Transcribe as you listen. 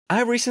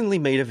I recently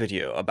made a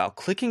video about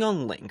clicking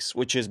on links,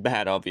 which is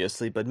bad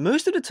obviously, but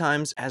most of the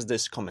times, as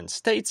this comment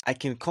states, I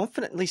can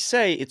confidently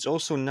say it's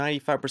also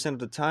 95% of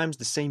the times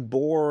the same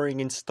boring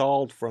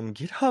installed from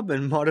GitHub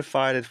and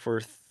modified it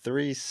for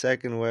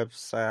 3-second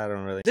website. I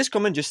don't really. This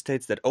comment just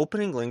states that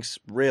opening links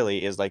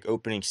really is like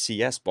opening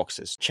CS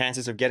boxes.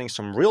 Chances of getting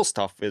some real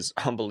stuff is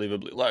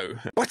unbelievably low.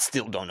 But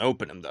still don't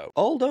open them though.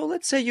 Although,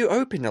 let's say you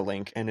open a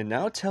link and it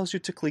now tells you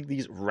to click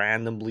these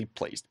randomly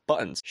placed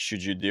buttons.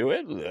 Should you do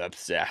it?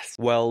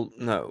 Well,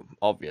 no,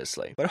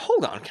 obviously. But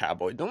hold on,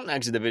 cowboy, don't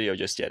exit the video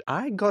just yet.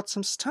 I got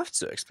some stuff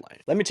to explain.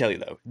 Let me tell you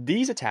though,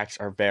 these attacks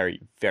are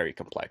very, very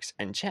complex,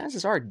 and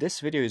chances are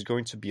this video is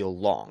going to be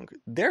long.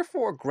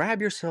 Therefore,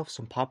 grab yourself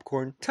some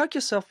popcorn, tuck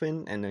yourself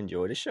in, and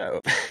enjoy the show.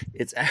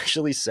 It's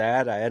actually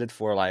sad. I edit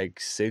for like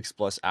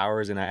 6+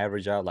 hours and I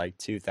average out like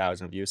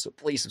 2,000 views, so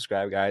please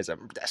subscribe, guys.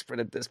 I'm desperate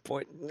at this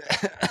point.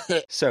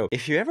 So,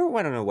 if you ever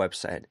went on a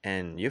website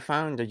and you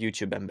found a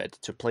YouTube embed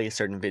to play a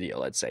certain video,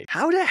 let's say,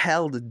 how the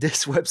hell did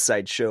this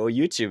website show a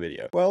YouTube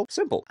video? Well,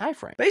 simple,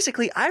 iframe.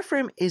 Basically,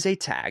 iframe is a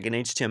tag in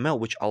HTML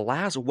which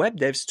allows web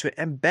devs to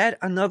embed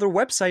another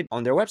website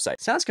on their website.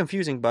 Sounds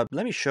confusing, but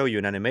let me show you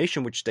an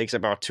animation which takes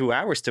about 2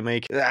 hours to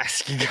make.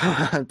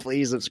 Come on,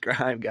 please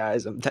subscribe,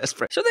 guys. I'm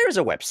desperate. So there's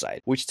a website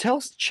which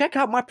tells, check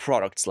out my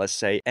products, let's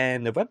say,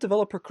 and the web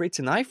developer creates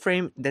an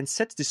iframe, then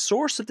sets the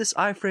source of this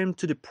iframe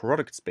to the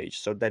products page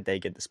so that they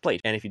get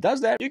displayed. And if he does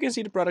that, you can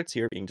see the products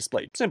here being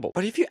displayed. Simple.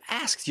 But if you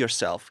ask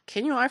yourself,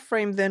 can you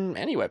iframe then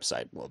any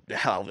website? Well,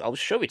 I'll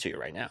show it to you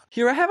right now.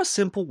 Here I have a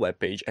simple web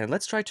page, and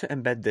let's try to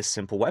embed this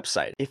simple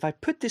website. If I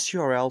put this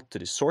URL to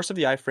the source of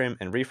the iframe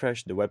and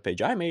refresh the web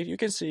page I made, you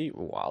can see,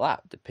 voila,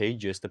 the page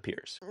just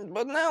appears.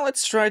 But now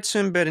let's try to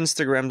embed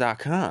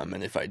Instagram.com,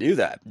 and if I do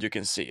that, you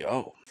can see,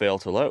 oh, fail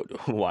to load.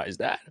 Why is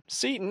that?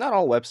 See, not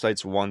all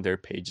websites want their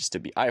pages to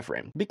be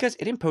iframed, because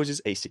it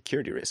imposes a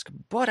security risk,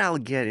 but I'll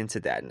get into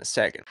that in a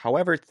second.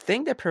 However, the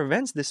thing that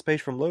prevents this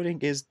page from loading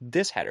is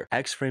this header,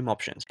 Xframe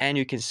options, and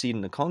you can see in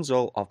the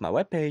console of my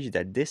webpage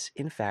that this,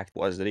 in fact,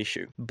 was the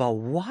issue. But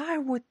why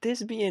would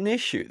this be an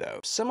issue, though?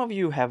 Some of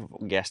you have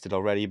guessed it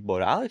already,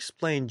 but I'll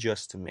explain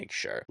just to make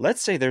sure.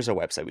 Let's say there's a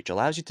website which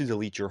allows you to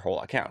delete your whole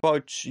account,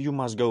 but you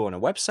must go on a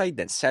website,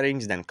 then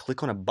settings, then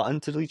click on a button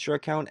to delete your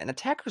account, and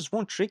attackers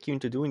won't trick you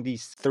into doing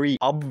these 3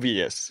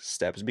 obvious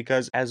steps,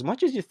 because as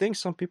much as you think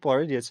some people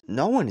are idiots,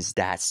 no one is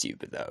that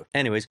stupid though.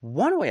 Anyways,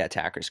 one way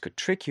attackers could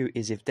trick you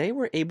is if they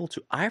were able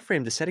to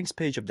iframe the settings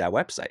page of that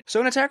website. So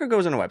an attacker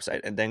goes on a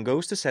website and then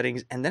goes to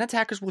settings, and then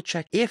attackers will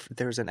check if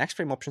there's an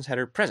Xframe options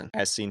header present.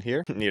 As seen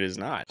here, it is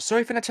not. So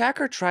if an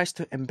attacker tries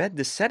to embed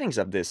the settings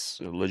of this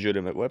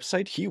legitimate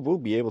website, he will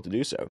be able to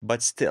do so.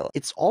 But still,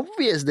 it's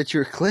obvious that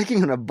you're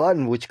clicking on a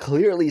button which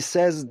clearly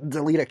says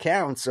delete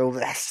account, so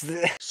that's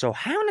So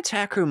how an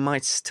attacker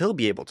might still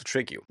be able to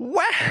trick you?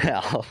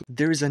 Well,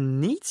 there's a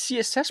neat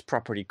CSS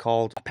property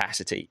called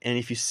opacity, and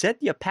if you set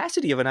the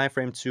opacity of an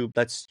iframe to,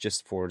 let's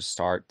just for the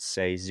start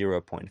say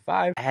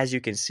 0.5, as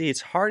you can see,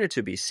 it's harder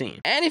to be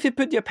seen. And if you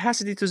put the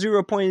opacity to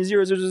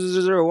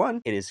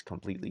 0.0001, it is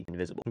completely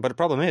invisible. But the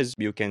problem is,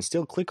 you can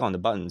still click on the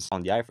buttons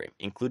on the iframe,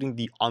 including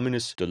the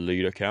ominous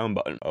delete account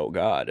button. Oh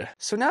god.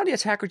 So now the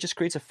attacker just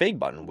creates a fake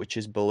button, which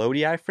is below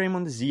the iframe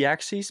on the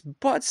z-axis,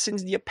 but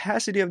since the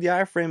opacity of the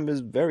iframe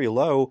is very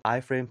low,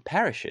 iframe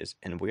perishes,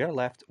 and we are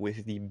left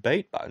with the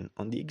bait button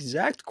on the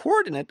exact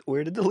coordinate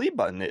where the delete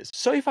button is.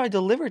 So if I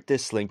delivered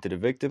this link to the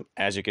victim,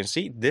 as you can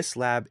see, this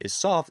lab is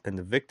solved and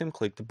the victim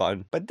clicked the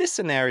button, but this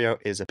scenario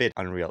is a bit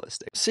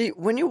unrealistic. See,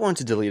 when you want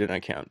to delete an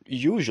account,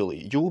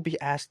 usually you will be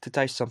asked to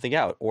type something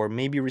out, or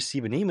maybe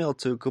receive an email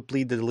to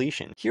complete the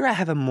deletion. Here I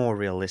have a more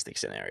realistic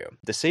scenario.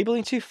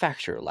 Disabling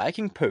two-factor,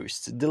 liking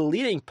posts,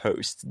 deleting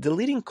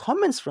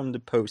comments from the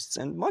posts,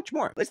 and much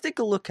more. Let's take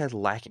a look at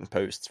liking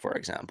posts, for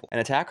example. An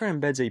attacker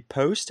embeds a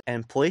post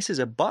and places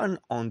a button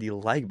on the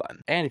like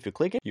button, and if you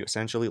click it, you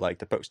essentially like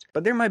the post.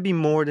 But there might be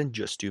more than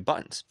just 2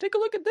 buttons. Take a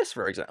look at this,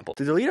 for example.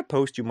 To delete a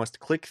post, you must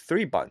click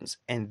 3 buttons,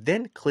 and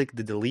then click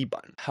the delete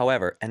button.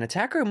 However, an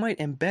attacker might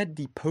embed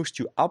the post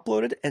you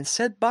uploaded and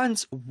set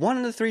buttons, 1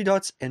 on the 3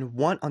 dots and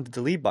 1 on the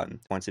delete button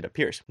once it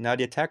appears. Now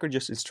the attacker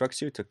just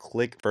instructs you to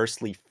click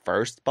firstly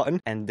first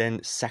button and then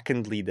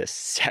secondly the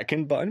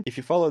second button. If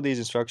you follow these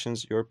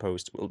instructions, your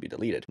post will be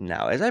deleted.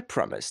 Now, as I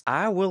promised,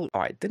 I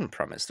didn't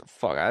promise.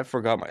 Fuck, I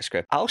forgot my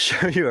script. I'll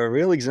show you a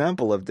real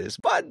example of this,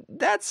 but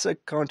that's a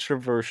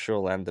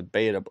controversial and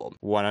debatable.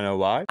 Wanna know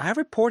why? I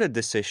reported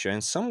this issue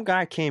and some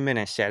guy came in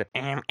and said,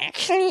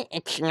 actually,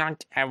 it's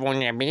not a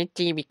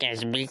vulnerability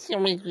because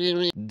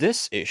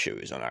this issue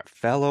is on our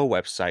fellow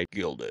website,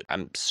 Gilded.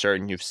 I'm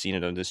certain you've seen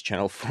it on this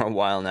channel for a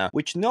while now,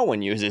 which no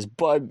one uses,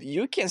 but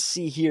you can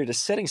see here the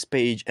settings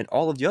page and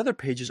all of the other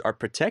pages are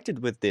protected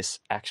with this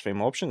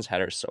Xframe options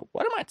header. So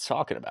what am I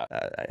talking about?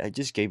 I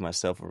just gave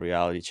myself a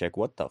reality check.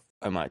 What the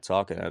am I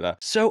talking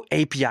about? So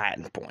API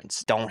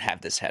endpoints don't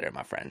have this header,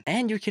 my friend.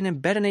 And you can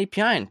embed an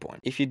API endpoint.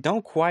 If you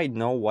don't quite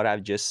know what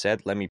I've just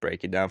said, let me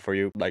break it down for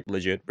you, like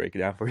legit break it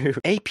down for you.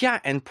 API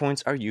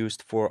endpoints are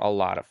used for a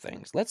lot of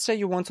things. Let's say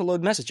you want to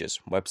load messages.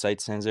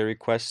 Website sends a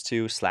request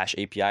to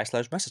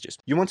 /API/messages.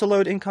 You want to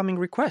load incoming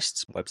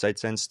requests. Website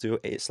sends to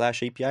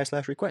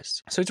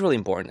 /API/requests. So it's really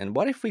important. And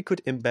what if we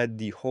could embed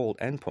the whole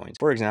endpoint?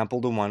 For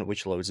example, the one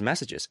which loads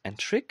messages, and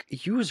trick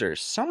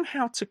users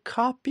somehow to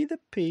copy the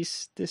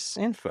paste this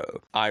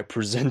info. I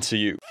present to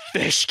you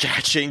fish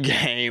catching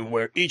game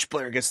where each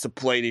player gets to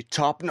play the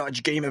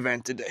top-notch game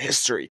event in the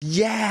history.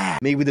 Yeah!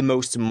 Made with the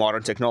most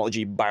modern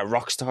technology by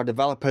Rockstar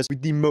developers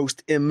with the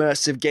most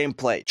immersive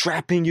gameplay,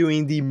 trapping you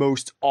in the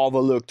most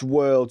overlooked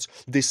worlds.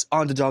 This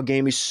underdog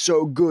game is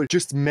so good,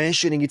 just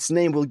mentioning its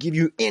name will give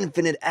you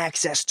infinite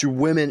access to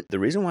women. The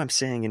reason why I'm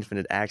saying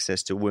infinite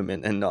access to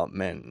women and not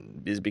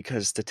men is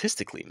because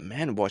statistically,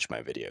 men watch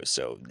my videos,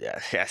 so yeah,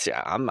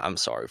 I'm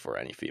sorry for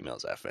any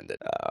females I offended.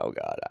 Oh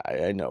god,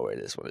 I know where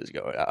this one is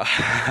going.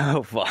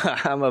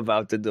 I'm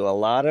about to do a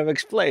lot of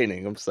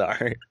explaining, I'm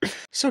sorry.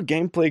 So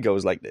gameplay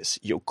goes like this.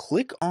 You'll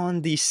click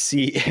on the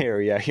C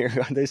area here.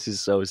 This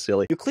is so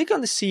silly. You click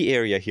on the C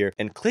area here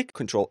and click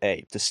Control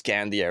A to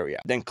scan the area.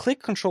 Then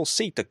click Control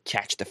C to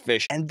catch the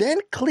fish. And then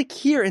click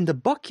here in the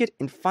bucket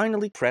and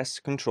finally press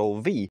Control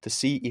V to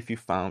see if you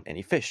found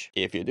any fish.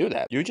 If you do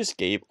that, you just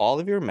gave all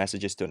of your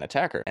messages to an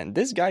attacker. And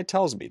this guy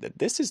tells me that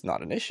this is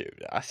not an issue.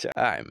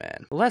 Alright,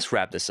 man. Let's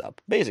wrap this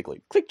up.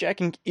 Basically,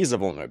 clickjacking is a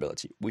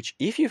vulnerability, which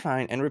if you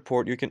find and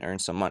report, you can earn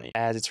some money,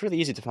 as it's really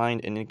easy to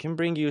find and it can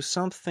bring you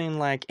something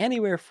like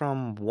anywhere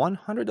from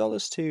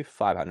 $100 to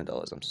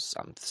 $500.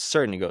 I'm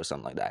certain it goes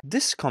something like that.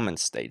 This comment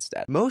states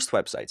that most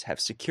websites have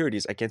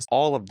securities against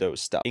all of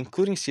those stuff,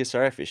 including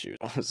CSRF issues.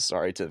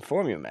 Sorry to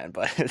inform you, man,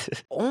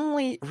 but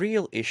only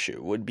real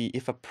issue would be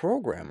if a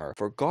programmer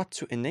forgot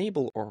to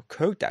enable or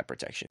code that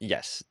protection.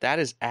 Yes, that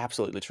is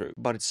absolutely true,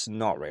 but it's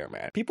not rare,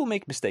 man. People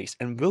make mistakes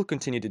and will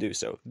continue to do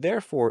so.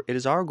 Therefore, it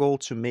is our goal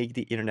to make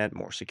the internet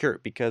more secure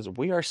because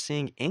we are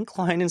seeing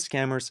incline in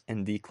scammers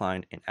and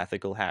decline in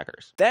ethical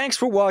hackers. Thanks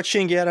for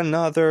watching yet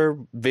another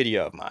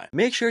video of mine.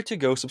 Make sure to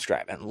go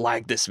subscribe and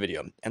like this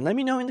video, and let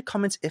me know in the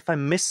comments if I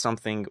missed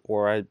something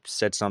or I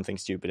said something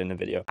stupid in the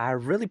video. I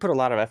really put a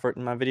lot of effort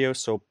in my videos,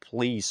 so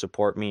please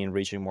support me in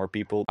reaching more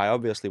people. I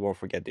obviously won't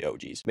forget the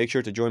OGs. Make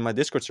sure to join my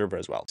Discord server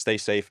as well. Stay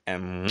safe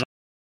and